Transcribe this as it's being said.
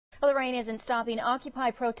Well, the rain isn't stopping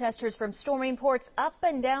Occupy protesters from storming ports up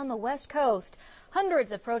and down the West Coast.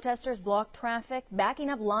 Hundreds of protesters blocked traffic,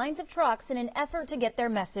 backing up lines of trucks in an effort to get their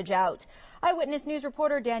message out. Eyewitness News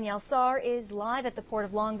reporter Danielle Saar is live at the Port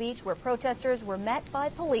of Long Beach, where protesters were met by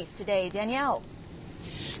police today. Danielle.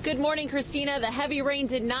 Good morning, Christina. The heavy rain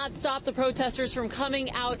did not stop the protesters from coming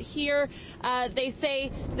out here. They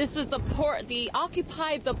say this was the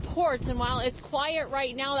occupied the ports, and while it's quiet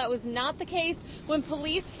right now, that was not the case when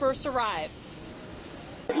police first arrived.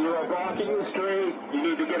 You are blocking the street. You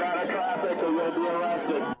need to get out of traffic or you'll be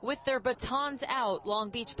arrested. With their batons out, Long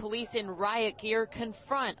Beach police in riot gear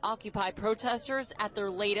confront Occupy protesters at their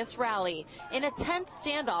latest rally. In a tense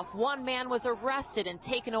standoff, one man was arrested and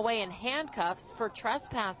taken away in handcuffs for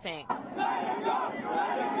trespassing.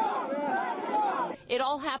 It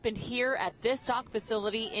all happened here at this dock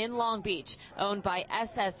facility in Long Beach, owned by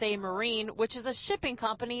SSA Marine, which is a shipping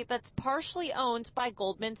company that's partially owned by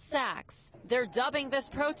Goldman Sachs. They're dubbing this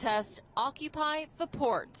protest Occupy the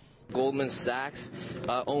Ports. Goldman Sachs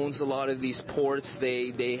owns a lot of these ports.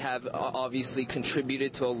 They have obviously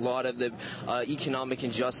contributed to a lot of the economic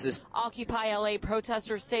injustice. Occupy LA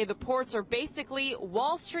protesters say the ports are basically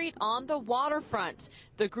Wall Street on the waterfront.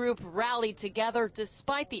 The group rallied together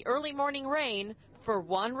despite the early morning rain for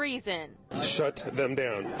one reason. Shut them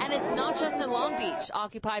down. And it's not just in Long Beach.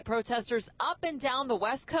 Occupy protesters up and down the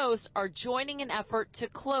West Coast are joining an effort to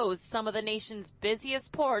close some of the nation's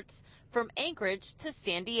busiest ports from Anchorage to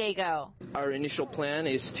San Diego. Our initial plan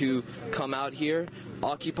is to come out here,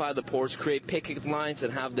 occupy the ports, create picket lines,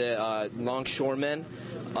 and have the longshoremen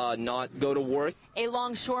not go to work. A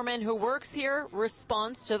longshoreman who works here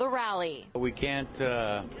responds to the rally. We can't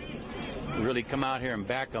really come out here and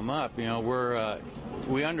back them up. You know,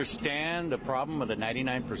 we understand the problem of the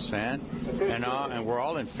 99%, and we're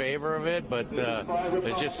all in favor of it, but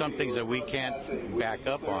there's just some things that we can't back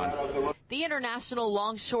up on. The International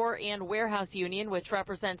Longshore and Warehouse Union, which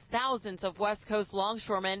represents thousands of West Coast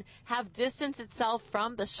longshoremen, have distanced itself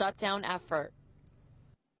from the shutdown effort.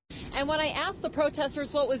 And when I asked the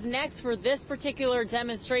protesters what was next for this particular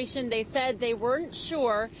demonstration, they said they weren't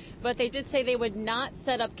sure, but they did say they would not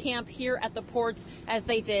set up camp here at the ports as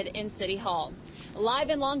they did in City Hall. Live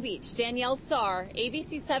in Long Beach, Danielle Saar,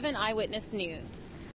 ABC 7 Eyewitness News.